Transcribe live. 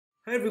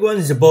Hi everyone,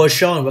 it's your boy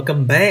Sean.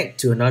 Welcome back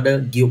to another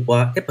Guild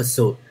War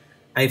episode.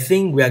 I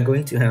think we are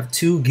going to have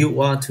two Guild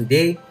War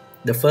today.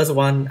 The first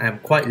one, I'm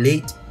quite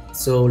late,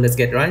 so let's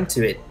get right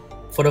into it.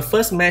 For the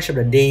first match of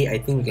the day, I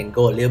think we can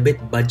go a little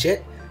bit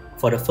budget.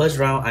 For the first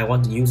round, I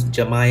want to use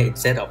Jamai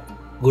instead of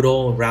good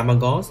old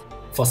Ramagos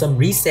for some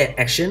reset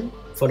action.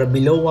 For the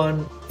below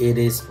one, it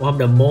is one of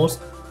the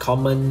most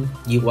common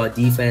Guild War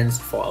defense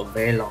for a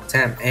very long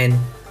time, and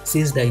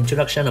since the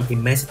introduction of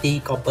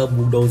Immensity, Copper,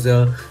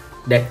 Bulldozer,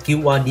 that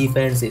Guild War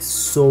defense is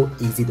so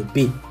easy to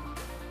beat.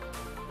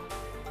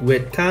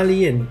 With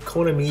Kahli and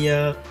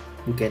Konamiya,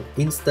 you can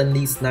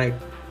instantly snipe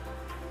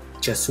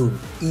Chasun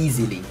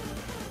easily.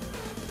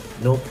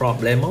 No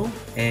problemo,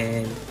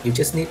 and you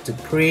just need to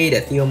pray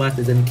that Theomas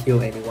doesn't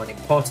kill anyone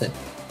important.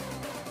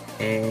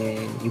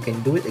 And you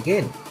can do it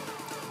again.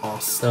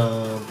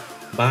 Awesome.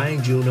 Bye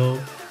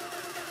Juno.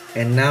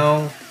 And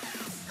now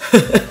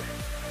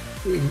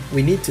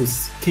we need to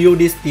kill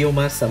this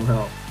Theomas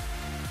somehow.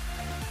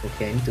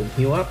 Okay, I need to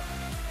heal up.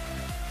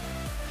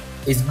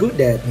 It's good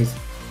that he's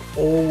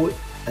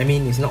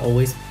it's not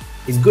always.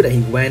 It's good that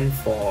he went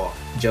for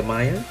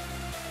Jamaya.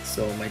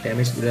 So my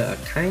damage dealer are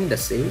kinda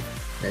safe.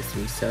 Let's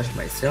research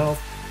myself.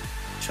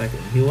 Try to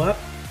heal up.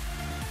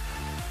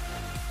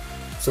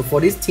 So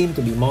for this team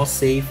to be more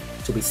safe,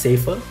 to be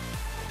safer,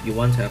 you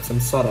want to have some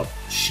sort of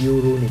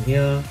shield rune in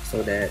here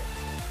so that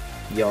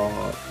your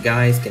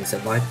guys can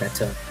survive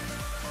better.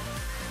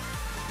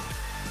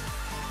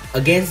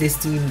 Against this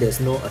team,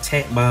 there's no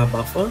attack bar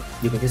buffer.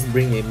 You can just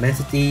bring your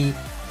Immensity,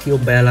 kill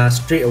Bella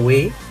straight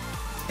away,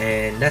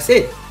 and that's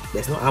it.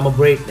 There's no armor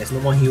break, there's no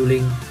more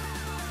healing.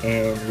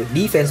 And with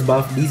defense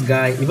buff, these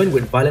guys, even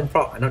with violent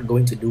proc, are not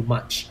going to do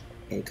much.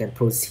 And you can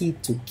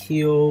proceed to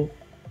kill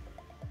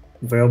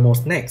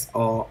Vermos next,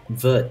 or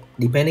Vert,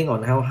 depending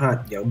on how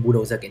hard your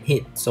Bulldozer can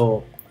hit.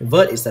 So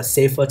Vert is a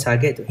safer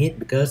target to hit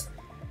because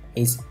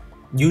it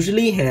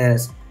usually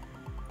has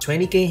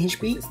 20k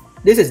HP.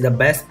 This is the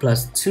best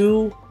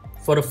 +2.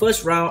 For the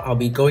first round, I'll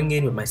be going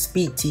in with my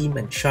speed team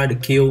and try to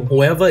kill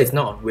whoever is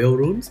not on wheel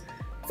runes.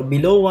 For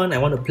below one, I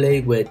want to play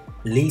with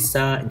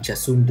Lisa and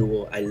Chasun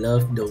duo. I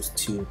love those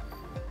two.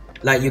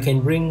 Like, you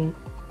can bring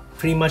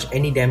pretty much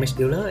any damage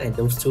dealer, and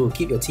those two will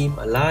keep your team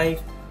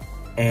alive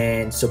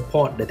and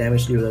support the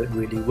damage dealer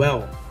really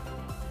well.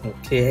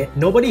 Okay,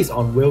 nobody is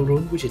on wheel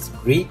rune, which is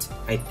great.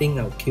 I think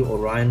I'll kill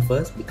Orion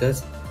first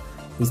because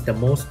he's the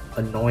most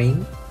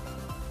annoying.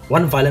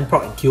 One violent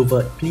proc and kill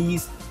Vert,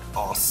 please.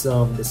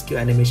 Awesome, the skill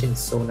animation is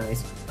so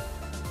nice.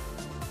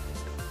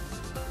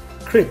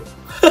 Crit.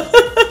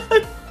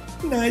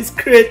 Nice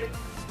crit.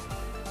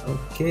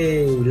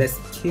 Okay, let's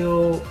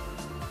kill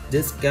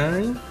this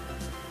guy.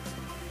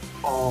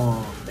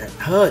 Oh, that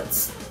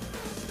hurts.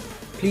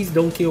 Please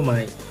don't kill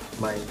my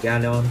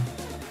Galleon.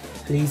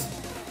 Please,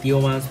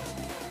 Theomas,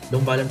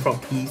 don't violent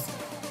proc, please.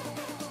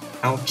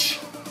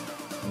 Ouch.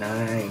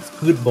 Nice,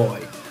 good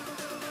boy.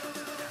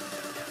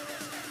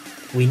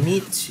 We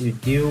need to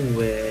deal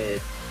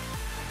with...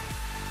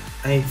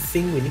 I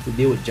think we need to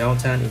deal with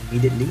Jiaotan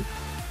immediately.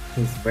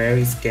 He's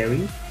very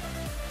scary.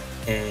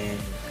 And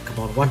come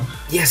on, one.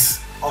 Yes!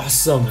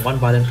 Awesome! One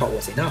violent proc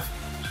was enough.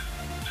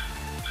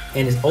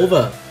 And it's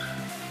over.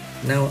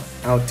 Now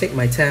I'll take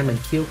my time and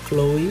kill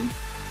Chloe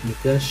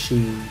because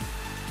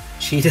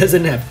she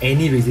doesn't have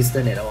any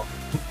resistance at all.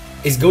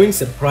 It's going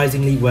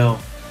surprisingly well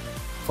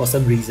for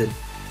some reason.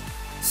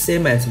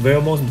 Same as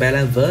Vermos,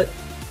 Bella, Vert.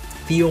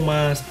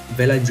 Theomas,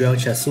 Veladriel,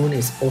 Chasun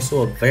is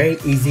also a very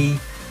easy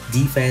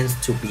defense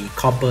to be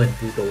Copper and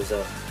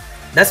Bulldozer.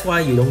 That's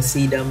why you don't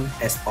see them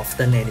as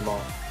often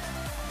anymore.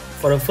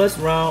 For the first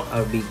round,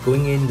 I'll be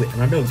going in with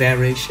another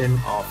variation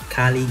of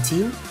Kahli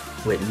team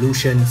with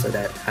Lucian so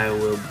that I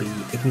will be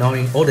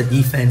ignoring all the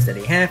defense that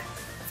they have.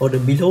 For the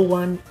below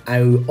one,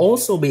 I will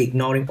also be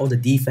ignoring all the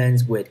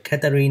defense with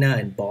Katarina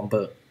and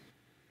Bomber.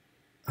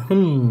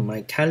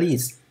 My Kahli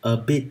is a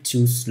bit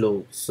too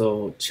slow,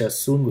 so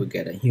Chasun will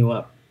get a heal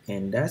up.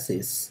 And that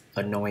is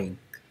annoying.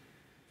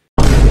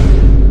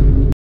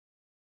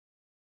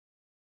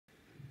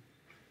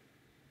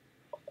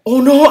 Oh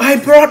no! I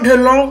brought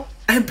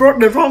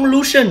the wrong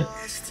Lucian.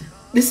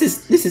 This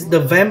is the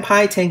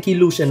vampire tanky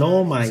Lucian.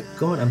 Oh my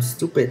god! I'm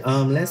stupid.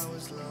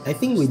 I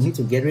think we need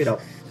to get rid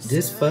of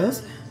this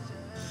first.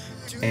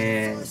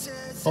 And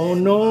oh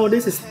no!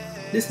 This is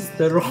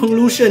the wrong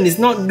Lucian. It's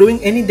not doing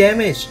any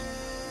damage.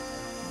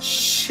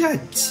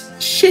 Shit!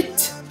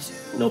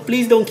 No,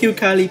 please don't kill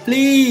Kahli,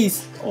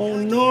 please. Oh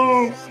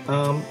no!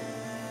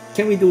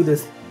 Can we do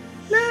this?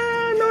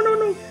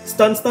 No!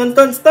 Stun!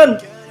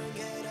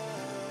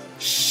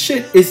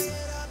 Shit!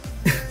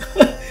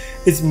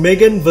 It's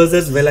Megan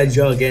versus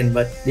Veladriel again,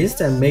 but this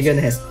time Megan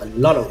has a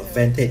lot of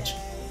advantage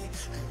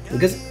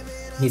because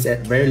he's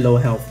at very low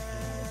health.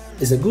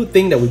 It's a good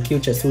thing that we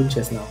killed Chasun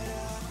just now.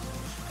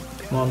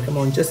 Come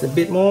on, just a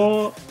bit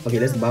more. Okay,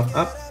 let's buff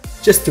up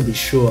just to be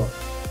sure.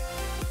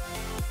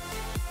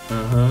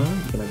 You're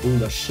gonna do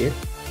your shit.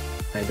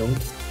 I don't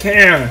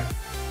care.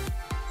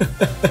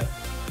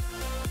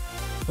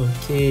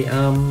 Okay,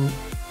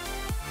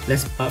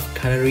 let's buff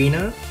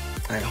Katarina.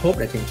 I hope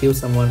I can kill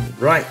someone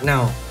right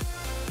now.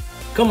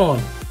 Come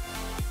on.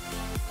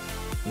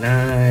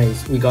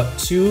 Nice. We got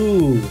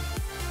 2.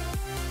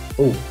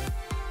 Oh.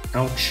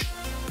 Ouch.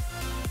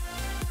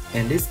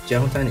 And this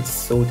Jackpot is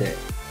so dead.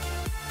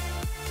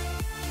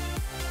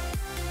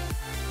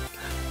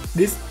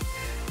 This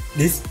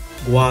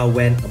Gua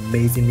went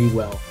amazingly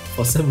well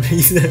for some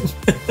reason.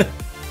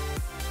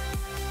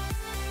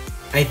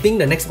 I think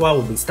the next Gua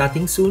will be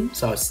starting soon,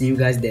 so I'll see you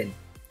guys then.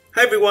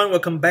 Hi everyone,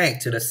 welcome back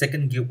to the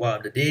second guild Gua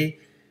of the day.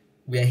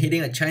 We are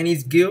hitting a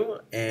Chinese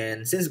guild,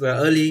 and since we are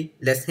early,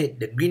 let's hit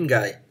the green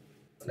guy.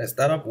 Let's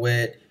start off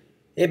with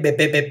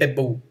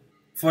Boo.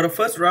 For the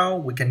first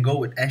round, we can go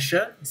with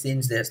Eshir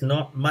since there's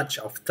not much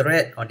of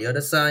threat on the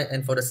other side,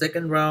 and for the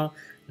second round,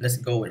 let's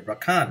go with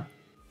Rakan.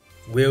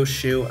 Will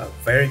shield are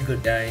very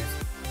good, guys.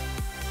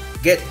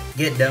 Get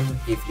them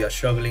if you're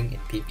struggling in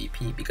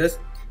PvP, because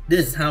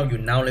this is how you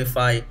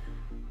nullify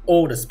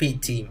all the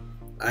speed team.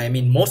 I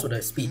mean most of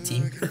the speed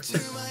team.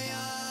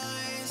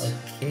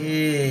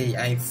 Okay,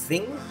 I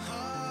think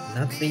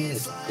nothing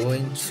is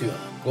going to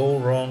go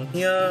wrong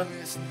here.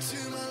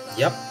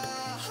 Yup.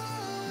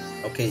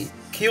 Okay,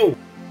 Q.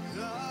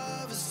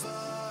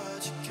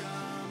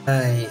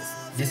 Nice.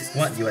 This is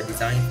what you are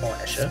designed for,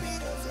 Eshir.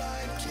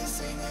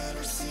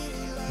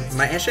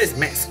 My Eshir is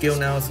max skill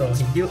now, so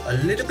he deals a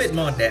little bit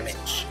more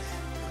damage.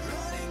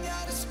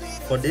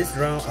 For this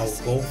round, I'll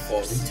go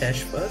for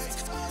retouch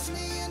first.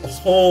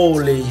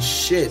 Holy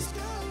shit!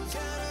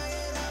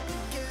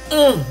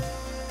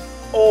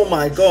 Oh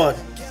my god!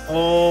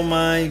 Oh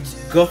my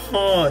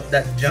god!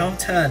 That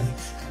Jackpot!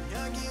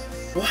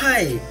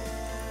 Why?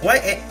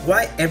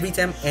 Why every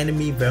time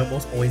enemy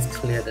Vermos always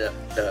clear the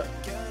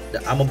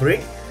armor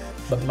break,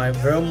 but my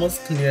Vermos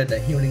clear the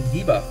healing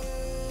debuff?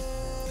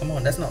 Come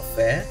on, that's not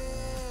fair.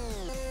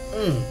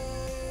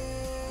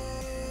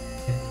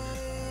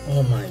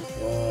 Oh my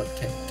god,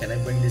 can I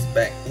bring this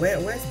back?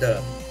 Where's the...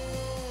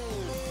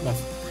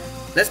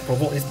 Let's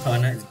provoke this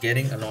partner, it's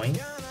getting annoying.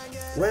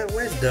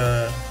 Where's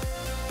the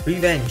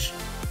revenge?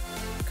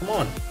 Come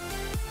on.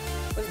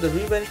 Where's the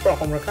revenge proc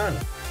from Rakan?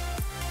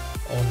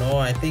 Oh no,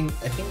 I think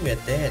we are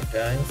dead,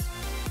 guys.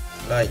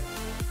 Like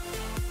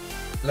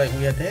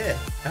we are dead.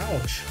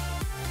 Ouch.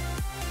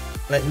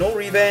 Like no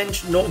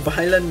revenge, no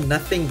violence,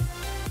 nothing.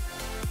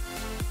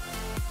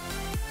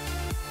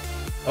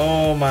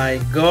 Oh my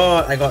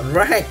god, I got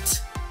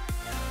wrecked!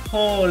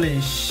 Holy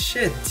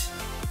shit!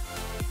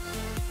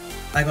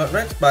 I got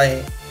wrecked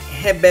by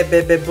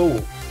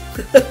Boo.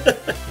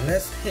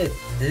 Let's hit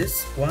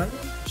this one.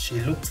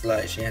 She looks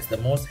like she has the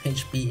most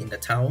HP in the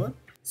tower.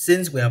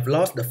 Since we have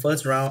lost the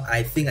first round,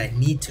 I think I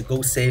need to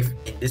go safe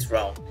in this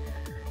round.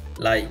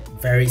 Like,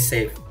 very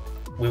safe.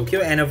 We'll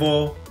kill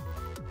Enavo,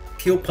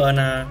 kill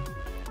Perna,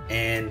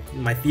 and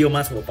my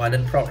Theomas will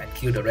Violent proc and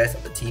kill the rest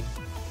of the team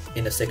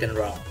in the second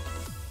round.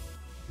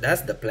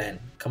 That's the plan.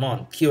 Come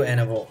on, kill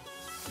Enavo.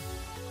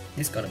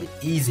 It's gonna be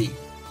easy.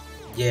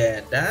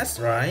 Yeah, that's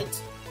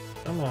right.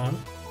 Come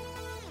on.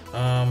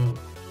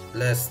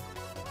 Let's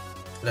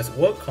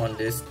work on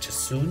this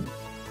Chasun,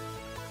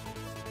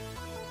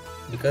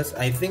 because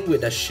I think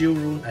with the shield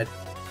rune,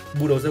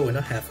 Bulldozer will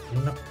not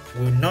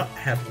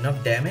have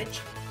enough damage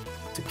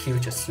to kill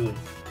Chasun.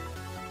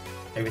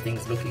 Everything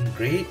is looking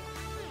great.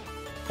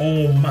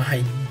 Oh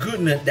my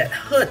goodness, that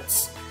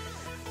hurts.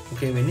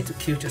 Okay, we need to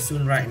kill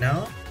Chasun right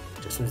now.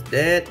 Chasun's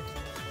dead.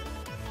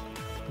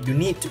 You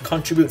need to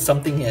contribute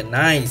something here.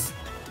 Nice.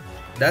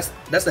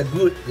 That's a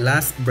good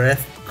last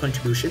breath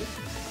contribution.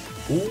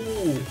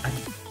 Ooh,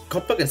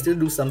 Copper can still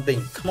do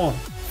something. Come on.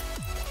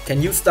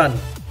 Can you stun?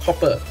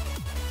 Copper.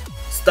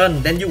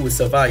 Stun, then you will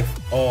survive.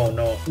 Oh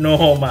no.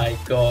 No, my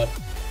god.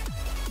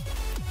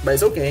 But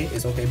it's okay.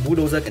 It's okay.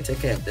 Bulldozer can take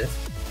care of this.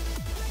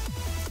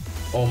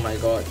 Oh my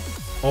god.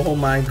 Oh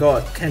my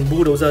god. Can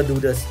Bulldozer do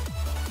this?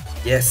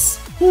 Yes.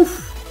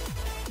 Oof.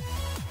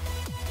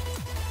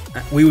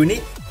 We will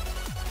need...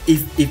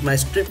 If my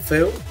strip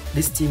fail,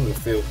 this team will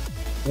fail.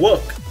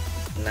 Work!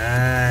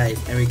 Nice!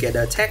 And we get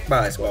the attack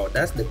bar as well.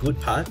 That's the good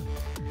part.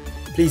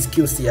 Please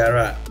kill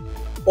Sierra.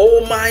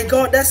 Oh my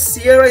god, that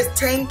Sierra is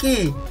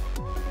tanky!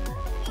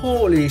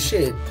 Holy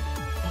shit!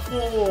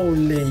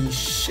 Holy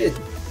shit!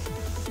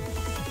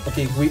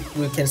 Okay,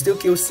 we can still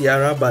kill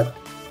Sierra, but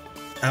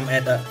I'm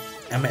at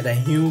a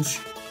huge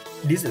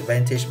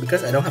disadvantage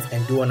because I don't have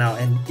Endure now.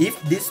 And if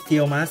this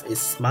Theomas is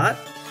smart,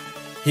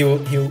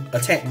 he'll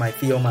attack my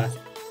Theomas.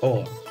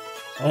 Oh.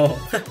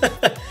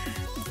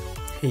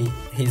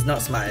 He's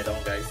not smart at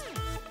all, guys.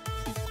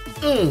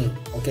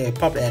 Okay,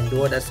 pop the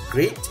Endure, that's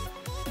great.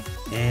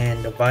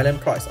 And the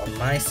Violent proc is on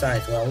my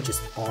side as well, which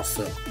is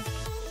awesome.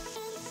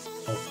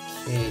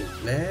 Okay,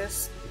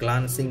 let's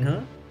glancing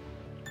her.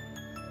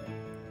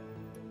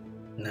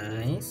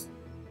 Nice.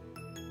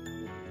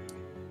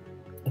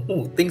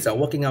 Ooh, things are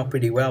working out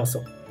pretty well.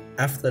 So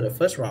after the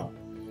first round,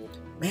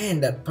 man,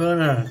 that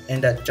Perna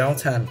and that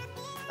Jackpot.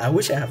 I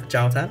wish I have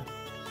Jackpot.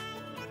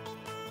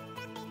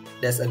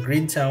 There's a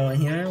green tower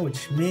here,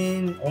 which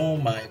means, oh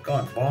my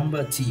god,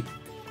 Bomber team.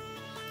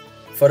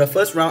 For the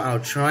first round, I'll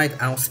try to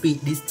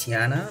outspeed this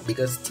Tiana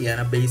because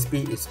Tiana base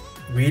speed is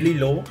really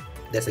low.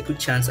 There's a good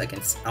chance I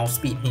can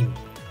outspeed him.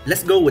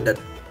 Let's go with the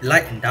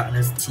Light and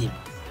Darkness team.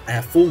 I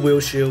have full will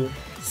shield,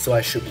 so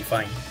I should be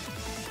fine.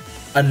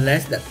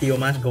 Unless that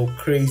Theomas go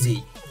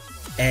crazy.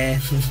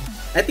 And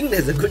I think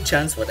there's a good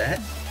chance for that.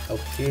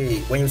 Okay,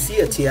 when you see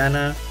a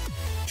Tiana,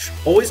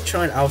 always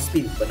try and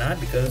outspeed Bernard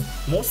because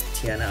most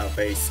Tiana are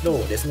very slow.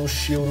 There's no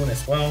shield on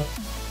as well.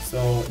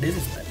 So this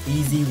is an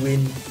easy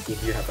win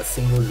if you have a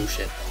single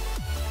Lucian.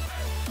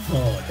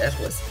 Oh, that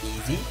was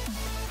easy.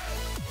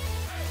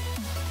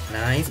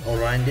 Nice,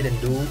 Orion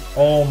didn't do.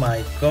 Oh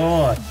my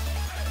god.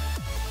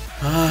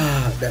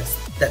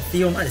 That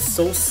Theoman is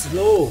so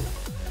slow.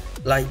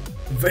 Like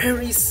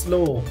very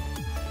slow.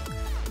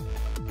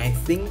 I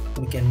think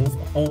we can move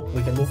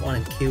on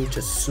and kill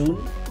just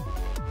soon.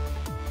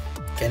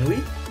 Can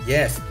we?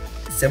 Yes.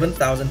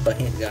 7,000 per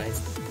hit, guys.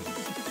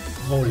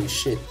 Holy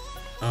shit.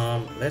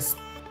 Let's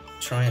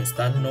try and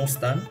stun. No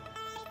stun.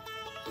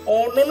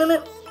 Oh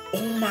no.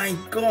 Oh my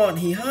god,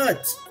 he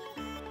hurts.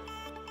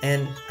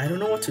 And I don't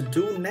know what to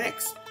do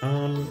next.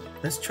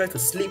 Let's try to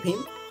sleep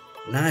him.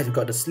 Nice, we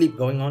got the sleep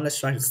going on. Let's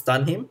try to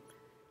stun him.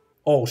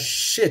 Oh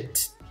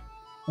shit.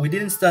 We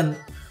didn't stun.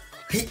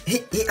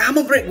 He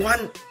armor break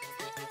one.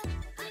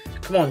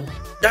 Come on,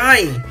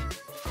 die!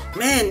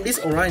 Man, this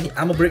Orion, he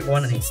armor break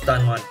one and he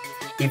stun one.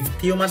 If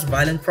Theomas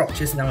violent proc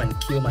just now and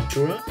kill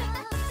Mantura,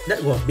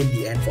 that would have been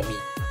the end for me.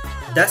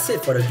 That's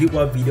it for the Guild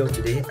War video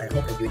today. I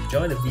hope that you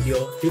enjoyed the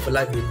video. Leave a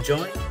like if you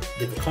enjoyed,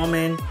 leave a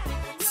comment,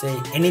 say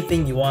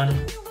anything you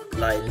want,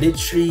 like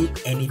literally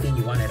anything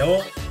you want at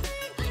all.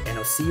 And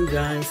I'll see you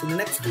guys in the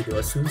next video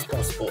as soon as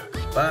possible.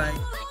 Bye!